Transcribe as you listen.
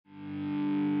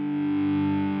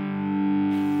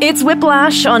It's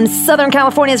Whiplash on Southern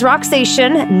California's rock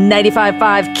station,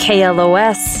 95.5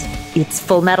 KLOS. It's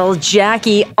Full Metal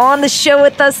Jackie on the show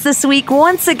with us this week.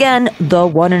 Once again, the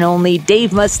one and only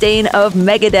Dave Mustaine of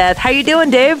Megadeth. How you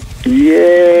doing, Dave?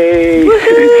 Yay!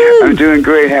 Woo-hoo! I'm doing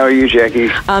great. How are you,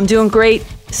 Jackie? I'm doing great.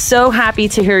 So happy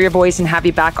to hear your voice and have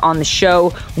you back on the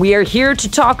show. We are here to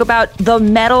talk about the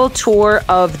metal tour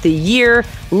of the year.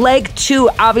 Leg 2,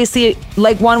 obviously,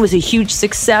 Leg 1 was a huge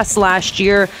success last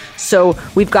year. So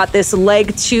we've got this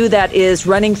Leg 2 that is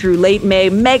running through late May.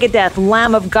 Megadeth,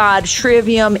 Lamb of God,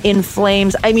 Trivium, In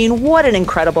Flames. I mean, what an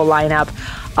incredible lineup.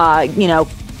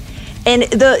 And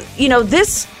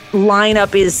this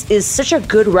lineup is such a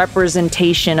good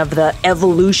representation of the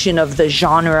evolution of the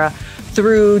genre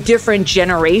through different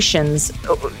generations.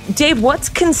 Dave, what's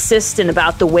consistent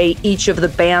about the way each of the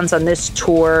bands on this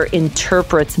tour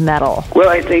interprets metal? Well,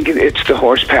 I think it's the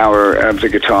horsepower of the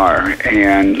guitar,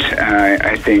 and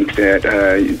I think that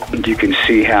you can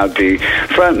see how the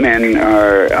frontmen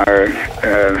are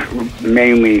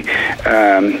mainly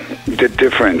the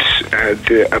difference.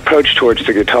 The approach towards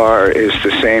the guitar is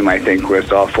the same, I think,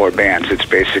 with all four bands. It's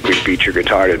basically beat your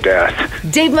guitar to death.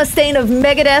 Dave Mustaine of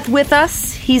Megadeth with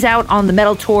us. He's out on the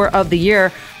metal tour of the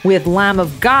year with Lamb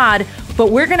of God, but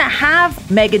we're going to have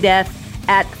Megadeth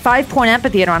at 5 Point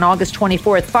Amphitheater on August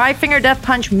 24th. Five Finger Death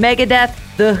Punch, Megadeth,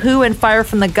 The Who, and Fire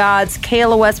from the Gods.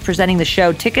 KLOS presenting the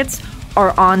show. Tickets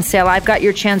are on sale. I've got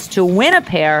your chance to win a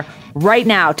pair right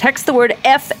now. Text the word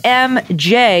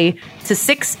FMJ to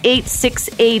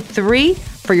 68683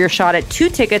 for your shot at 2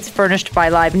 tickets furnished by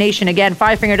Live Nation. Again,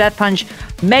 Five Finger Death Punch,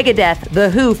 Megadeth,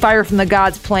 The Who, Fire from the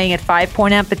Gods playing at 5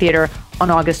 Point Amphitheater on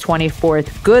August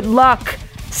 24th. Good luck.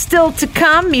 Still to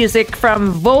come, music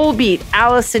from Volbeat,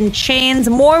 Alice in Chains.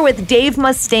 More with Dave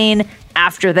Mustaine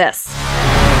after this.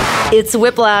 It's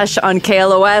Whiplash on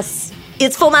KLOS.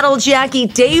 It's Full Metal Jackie.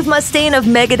 Dave Mustaine of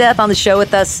Megadeth on the show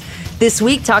with us this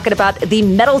week, talking about the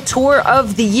metal tour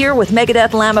of the year with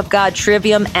Megadeth, Lamb of God,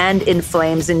 Trivium, and In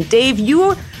Flames. And Dave,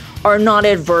 you are not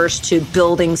adverse to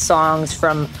building songs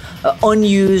from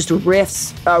unused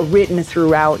riffs written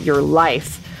throughout your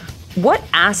life. What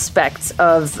aspects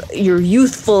of your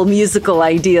youthful musical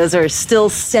ideas are still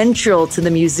central to the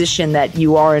musician that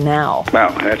you are now?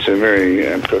 Wow, that's a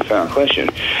very profound question.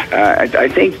 I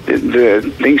think the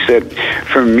things that,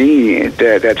 for me,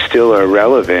 that still are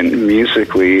relevant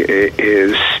musically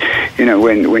is,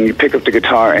 when you pick up the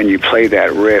guitar and you play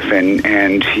that riff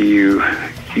and you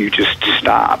just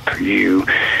stop.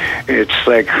 It's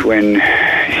like when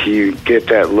you get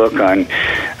that look on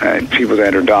people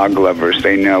that are dog lovers.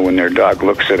 They know when their dog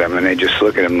looks at them and they just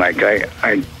look at them like,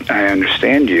 I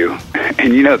understand you.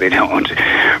 And they don't.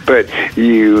 But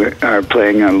you are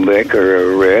playing a lick or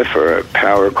a riff or a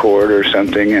power chord or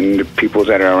something, and the people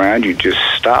that are around you just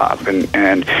stop.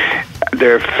 And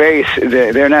their face,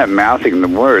 they're not mouthing the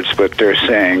words, but they're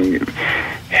saying,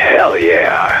 hell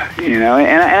yeah, and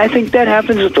I think that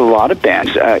happens with a lot of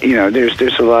bands.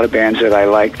 There's a lot of bands that I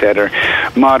like that are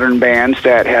modern bands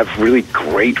that have really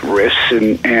great riffs,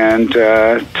 and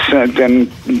so then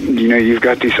you've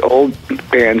got these old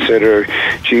bands that are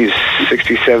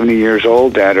 60, 70 years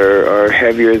old that are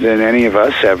heavier than any of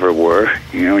us ever were.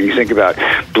 When you think about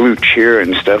Blue Cheer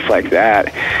and stuff like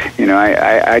that,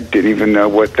 I didn't even know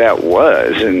what that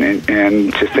was, and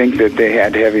to think that they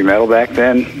had heavy metal back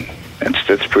then.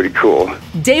 That's pretty cool.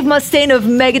 Dave Mustaine of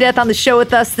Megadeth on the show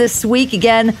with us this week.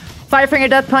 Again, Five Finger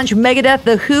Death Punch, Megadeth,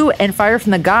 The Who, and Fire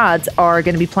from the Gods are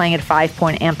going to be playing at 5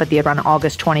 Point Amphitheater on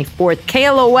August 24th.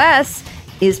 KLOS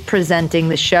is presenting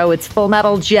the show. It's Full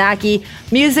Metal Jackie.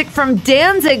 Music from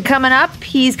Danzig coming up.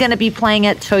 He's going to be playing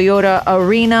at Toyota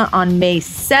Arena on May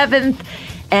 7th.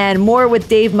 And more with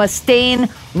Dave Mustaine.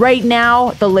 Right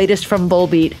now, the latest from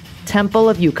Volbeat, Temple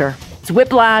of Euchre. It's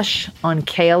Whiplash on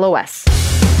KLOS.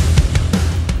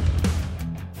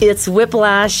 It's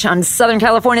Whiplash on Southern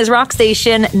California's rock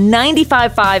station,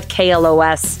 95.5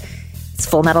 KLOS. It's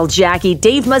Full Metal Jackie.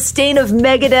 Dave Mustaine of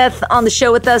Megadeth on the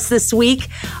show with us this week.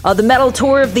 The metal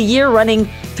tour of the year running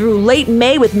through late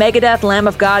May with Megadeth, Lamb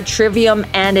of God, Trivium,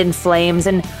 and In Flames.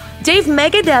 And Dave,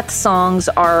 Megadeth songs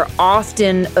are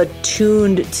often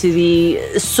attuned to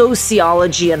the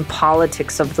sociology and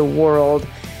politics of the world.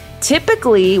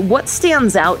 Typically, what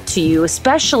stands out to you,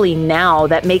 especially now,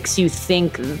 that makes you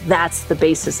think that's the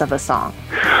basis of a song?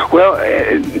 Well,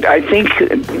 I think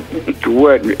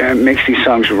what makes these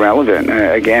songs relevant,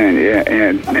 again,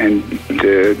 and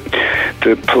the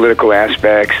political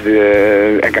aspects,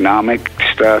 the economic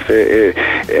stuff,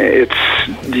 it's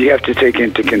you have to take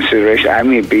into consideration. I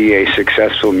may be a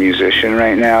successful musician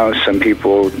right now. Some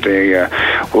people, they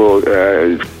will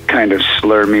kind of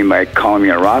slur me by calling me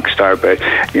a rock star, but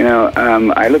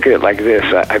I look at it like this.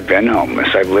 I've been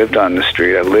homeless. I've lived on the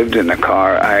street. I've lived in a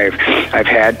car. I've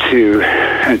had to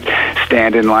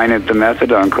stand in line at the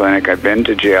methadone clinic. I've been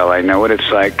to jail. I know what it's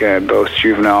like, both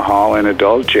juvenile hall and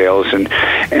adult jails, and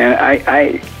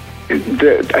I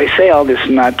say all this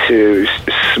not to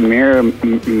smear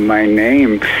my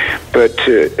name, but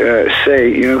to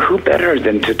say, who better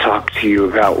than to talk to you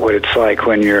about what it's like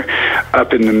when you're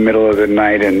up in the middle of the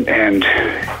night and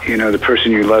the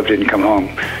person you love didn't come home,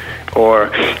 or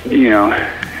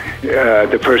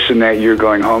the person that you're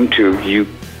going home to, you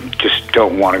just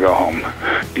don't want to go home.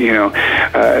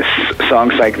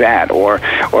 Songs like that, or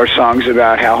songs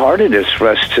about how hard it is for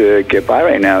us to get by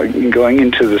right now. Going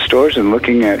into the stores and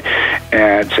looking at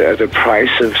the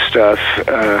price of stuff.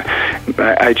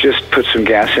 I just put some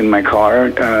gas in my car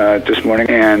this morning,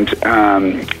 and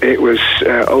it was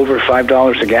over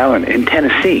 $5 a gallon in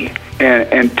Tennessee.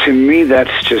 And to me,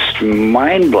 that's just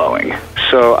mind-blowing.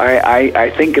 So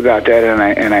I think about that,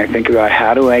 and I think about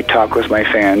how do I talk with my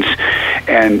fans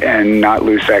and not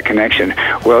lose that connection.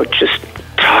 Well, just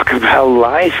talk about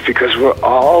life, because we're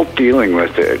all dealing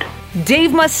with it.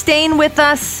 Dave Mustaine with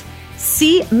us.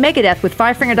 See Megadeth with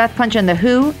Five Finger Death Punch and The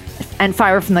Who, and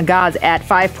Fire from the Gods at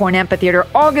 5 Point Amphitheater,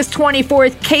 August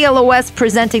 24th. KLOS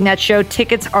presenting that show.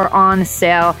 Tickets are on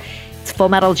sale. It's Full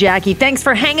Metal Jackie. Thanks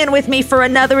for hanging with me for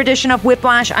another edition of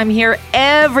Whiplash. I'm here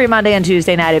every Monday and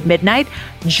Tuesday night at midnight.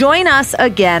 Join us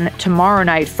again tomorrow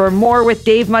night for more with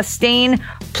Dave Mustaine,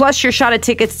 plus your shot at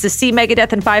tickets to see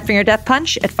Megadeth and Five Finger Death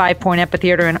Punch at 5 Point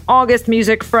Amphitheater in August.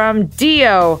 Music from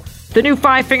Dio, the new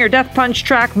Five Finger Death Punch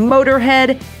track,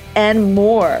 Motorhead, and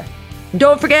more.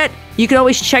 Don't forget, you can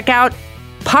always check out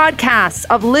podcasts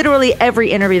of literally every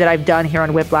interview that I've done here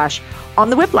on Whiplash on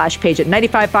the Whiplash page at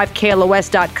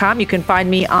 955klos.com. You can find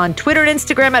me on Twitter and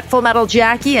Instagram at Full Metal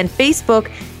Jackie, and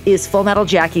Facebook is Full Metal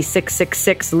Jackie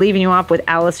 666. Leaving you off with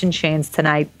Alice in Chains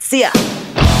tonight. See ya.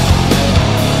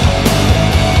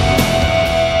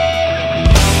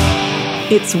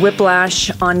 It's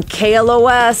Whiplash on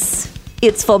KLOS.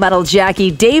 It's Full Metal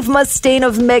Jackie. Dave Mustaine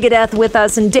of Megadeth with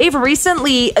us. And Dave,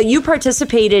 recently you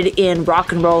participated in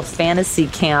Rock and Roll Fantasy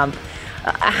Camp.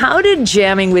 How did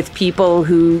jamming with people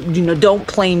who don't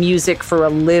play music for a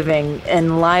living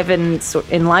enliven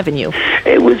you?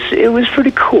 It was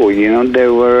pretty cool.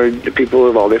 There were people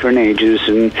of all different ages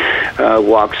and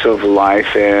walks of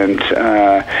life, and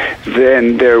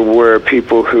then there were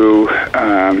people who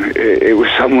it was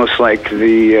almost like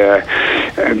the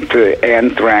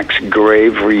Anthrax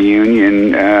grave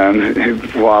reunion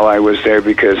while I was there,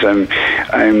 because I'm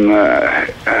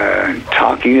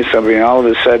talking to somebody, and all of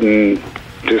a sudden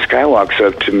this guy walks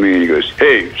up to me and he goes,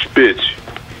 "Hey, Spitz."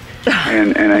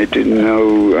 And I didn't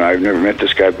know, I've never met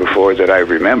this guy before that I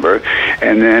remember.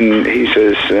 And then he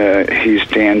says, he's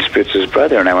Dan Spitz's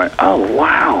brother. And I went, oh,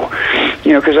 wow.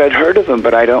 Because I'd heard of him,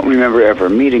 but I don't remember ever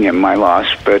meeting him, my loss.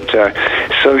 But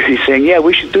so he's saying, yeah,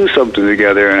 we should do something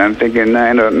together. And I'm thinking,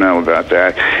 I don't know about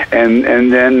that.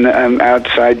 And then I'm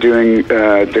outside doing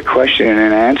the question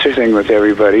and answer thing with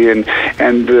everybody. And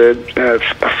the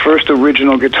first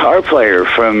original guitar player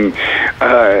from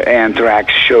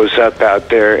Anthrax shows up out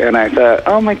there. And I thought,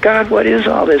 oh my God, what is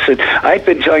all this? And I've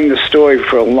been telling the story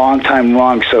for a long time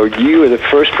wrong, so you are the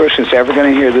first person that's ever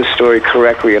going to hear this story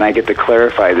correctly, and I get to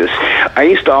clarify this. I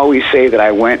used to always say that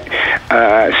I went,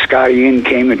 Scotty Ian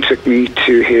came and took me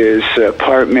to his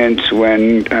apartment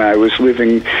when I was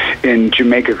living in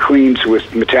Jamaica, Queens with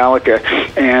Metallica,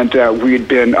 and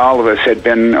all of us had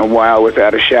been a while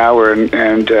without a shower,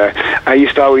 and I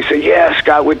used to always say, yeah,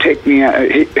 Scott would take me,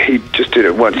 he just did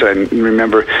it once, I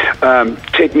remember,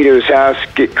 take me to his house,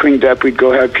 get cleaned up, we'd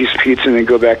go have a piece of pizza and then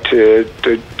go back to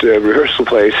the rehearsal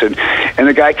place, and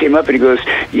the guy came up and he goes,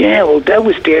 yeah, well, that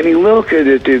was Danny Lilka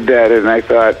that did that. And I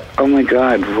thought, oh my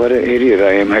God, what an idiot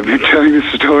I am. I've been telling this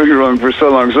story wrong for so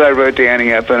long. So I wrote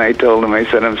Danny up and I told him, I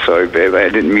said, I'm sorry, babe, I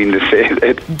didn't mean to say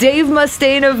that. Dave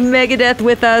Mustaine of Megadeth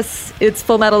with us. It's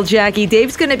Full Metal Jackie.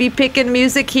 Dave's going to be picking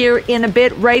music here in a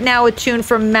bit. Right now, a tune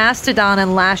from Mastodon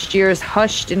and last year's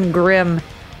Hushed and Grim,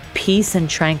 Peace and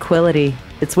Tranquility.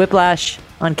 It's Whiplash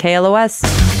on KLOS.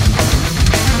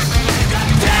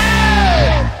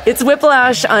 It's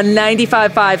Whiplash on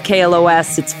 95.5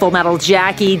 KLOS. It's Full Metal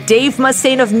Jackie. Dave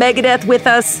Mustaine of Megadeth with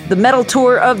us. The metal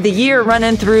tour of the year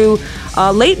running through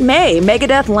late May.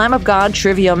 Megadeth, Lamb of God,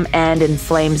 Trivium, and In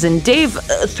Flames. And Dave,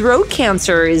 throat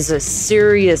cancer is a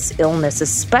serious illness,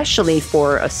 especially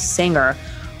for a singer.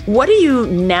 What do you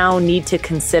now need to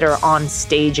consider on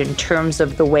stage in terms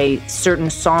of the way certain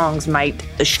songs might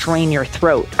strain your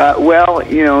throat? Well,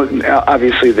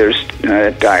 obviously there's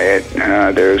diet,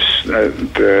 there's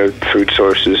the food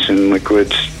sources and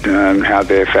liquids, how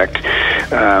they affect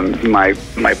my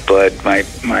blood, my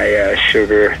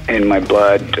sugar in my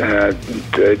blood,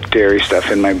 the dairy stuff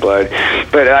in my blood.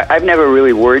 But I've never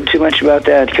really worried too much about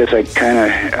that because I kind of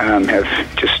have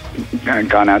just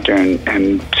gone out there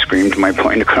and screamed my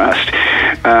point across.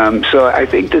 So I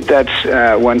think that's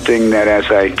one thing that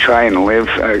as I try and live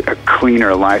a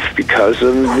cleaner life because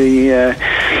of the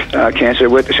cancer,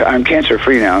 I'm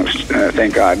cancer-free now,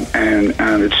 thank God, and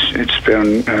it's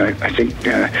been, I think,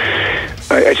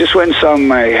 I just went and saw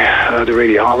the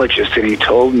radiologist, and he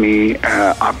told me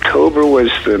October was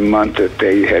the month that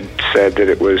they had said that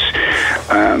it was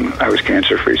I was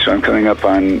cancer-free. So I'm coming up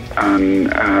on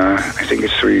I think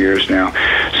it's 3 years now.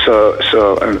 So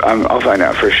I'll find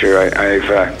out for sure. I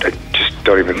just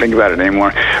don't even think about it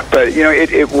anymore. But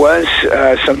it was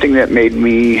something that made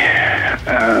me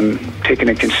take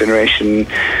into consideration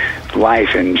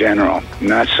life in general.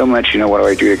 Not so much, what do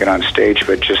I do to get on stage,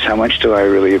 but just how much do I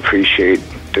really appreciate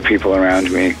the people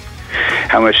around me?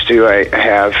 How much do I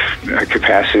have a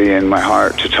capacity in my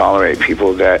heart to tolerate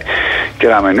people that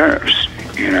get on my nerves?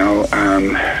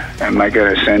 Am I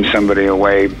going to send somebody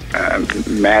away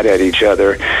mad at each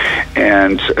other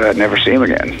and never see them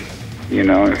again?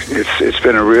 It's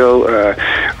been a real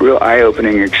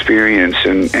eye-opening experience,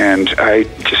 and I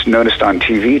just noticed on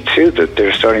TV too that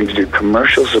they're starting to do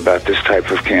commercials about this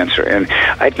type of cancer, and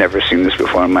I'd never seen this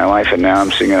before in my life, and now I'm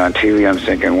seeing it on TV. I'm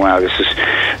thinking, wow, this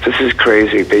is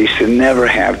crazy. They used to never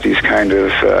have these kind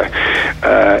of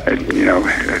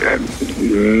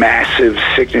massive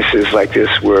sicknesses like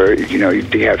this, where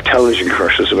they have television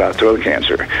commercials about throat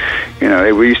cancer.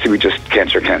 We used to be just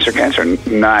cancer,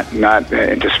 not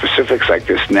into specifics like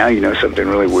this. Now something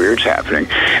really weird's happening,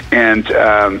 and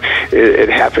it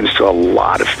happens to a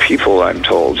lot of people, I'm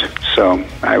told. So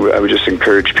I would just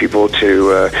encourage people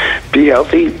to be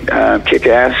healthy, kick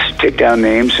ass, take down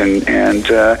names, and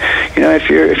if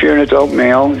you're an adult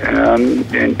male and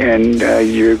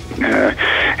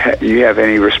you have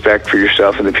any respect for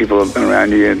yourself and the people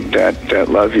around you that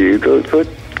love you, go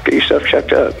get yourself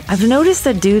checked up. I've noticed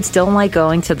that dudes don't like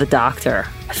going to the doctor.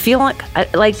 I feel like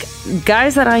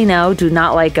guys that I know do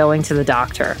not like going to the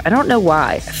doctor. I don't know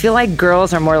why. I feel like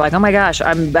girls are more like, oh my gosh,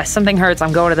 something hurts,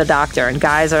 I'm going to the doctor. And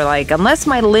guys are like, unless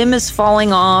my limb is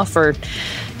falling off or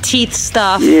teeth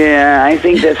stuff. Yeah, I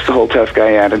think that's the whole tough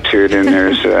guy attitude, and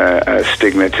there's a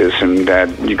stigmatism that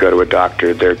you go to a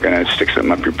doctor, they're going to stick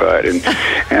something up your butt, and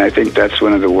I think that's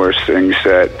one of the worst things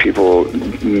that people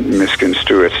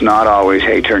misconstrue. It's not always,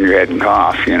 hey, turn your head and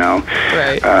cough,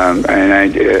 Right. And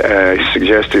I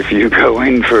suggest if you go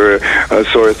in for a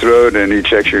sore throat and you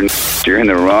check you're in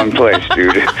the wrong place,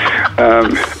 dude.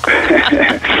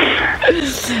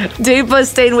 Dave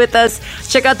Mustaine with us.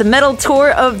 Check out the Metal Tour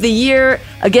of the Year.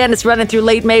 Again, it's running through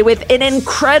late May with an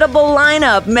incredible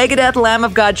lineup. Megadeth, Lamb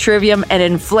of God, Trivium, and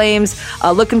In Flames.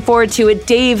 Looking forward to it.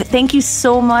 Dave, thank you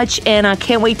so much, and I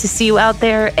can't wait to see you out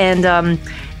there, and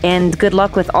good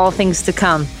luck with all things to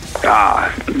come.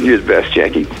 You're the best,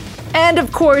 Jackie. And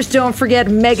of course, don't forget,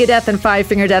 Megadeth and Five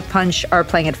Finger Death Punch are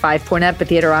playing at 5 Point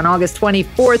Amphitheater on August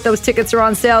 24th. Those tickets are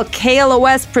on sale.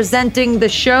 KLOS presenting the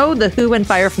show, The Who and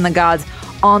Fire from the Gods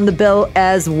on the bill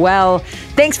as well.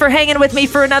 Thanks for hanging with me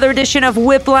for another edition of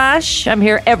Whiplash. I'm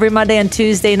here every Monday and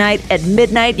Tuesday night at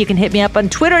midnight. You can hit me up on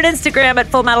Twitter and Instagram at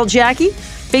Full Metal Jackie.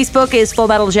 Facebook is Full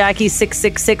Metal Jackie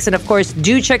 666. And of course,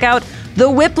 do check out the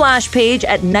Whiplash page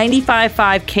at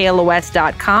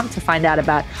 955klos.com to find out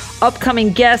about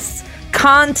upcoming guests,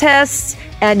 contests,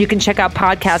 and you can check out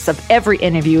podcasts of every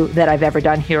interview that I've ever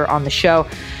done here on the show.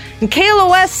 And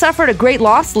KLOS suffered a great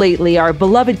loss lately. Our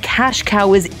beloved cash cow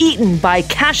was eaten by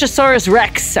Cashosaurus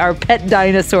Rex, our pet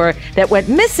dinosaur that went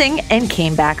missing and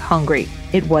came back hungry.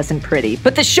 It wasn't pretty.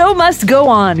 But the show must go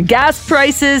on. Gas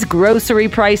prices, grocery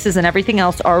prices, and everything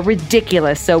else are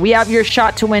ridiculous. So we have your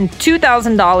shot to win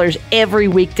 $2,000 every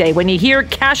weekday. When you hear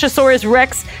Cashosaurus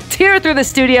Rex tear through the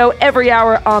studio every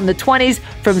hour on the 20s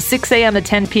from 6 a.m. to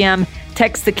 10 p.m.,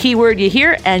 text the keyword you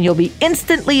hear, and you'll be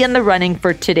instantly in the running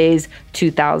for today's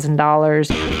 $2,000.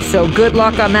 So good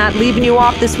luck on that. Leaving you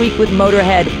off this week with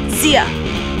Motorhead. See ya.